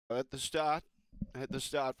At the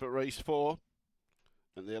start for race 4,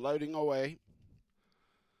 and they're loading away.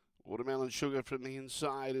 Watermelon Sugar from the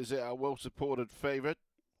inside is our well-supported favourite.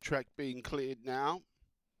 Track being cleared now,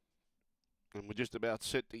 and we're just about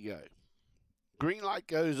set to go. Green light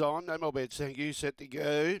goes on. No more bets, thank you. Set to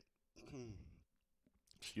go.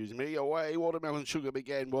 Excuse me, away Watermelon Sugar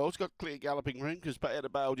began well. It's got clear galloping room because Pay the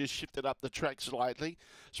Bale just shifted up the track slightly.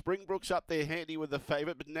 Springbrook's up there handy with the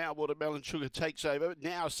favourite, but now Watermelon Sugar takes over.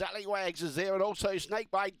 Now Sally Wags is there, and also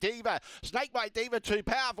Snakebite Diva. Snakebite Diva too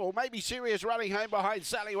powerful. Maybe Serious running home behind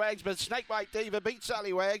Sally Wags, but Snakebite Diva beat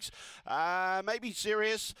Sally Wags. Maybe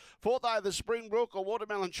Serious. Fourth either Springbrook or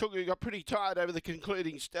Watermelon Sugar got pretty tired over the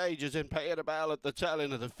concluding stages, and Pay the Bale at the tail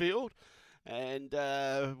end of the field. And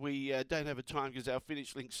we don't have a time because our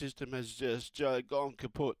finish link system has just gone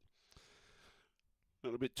kaput. A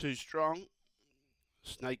little bit too strong.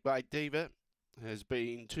 Snakebite Diva has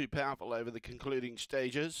been too powerful over the concluding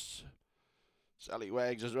stages. Sally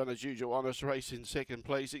Wags has run as usual honest race in second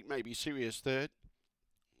place. It may be Serious third.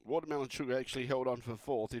 Watermelon Sugar actually held on for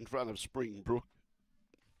fourth in front of Springbrook.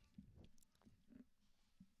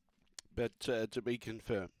 But to be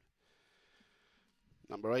confirmed.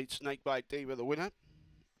 Number 8, Snakebite Diva, the winner.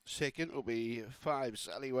 Second will be 5,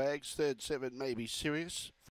 Sally Wags. Third, 7, maybe Serious.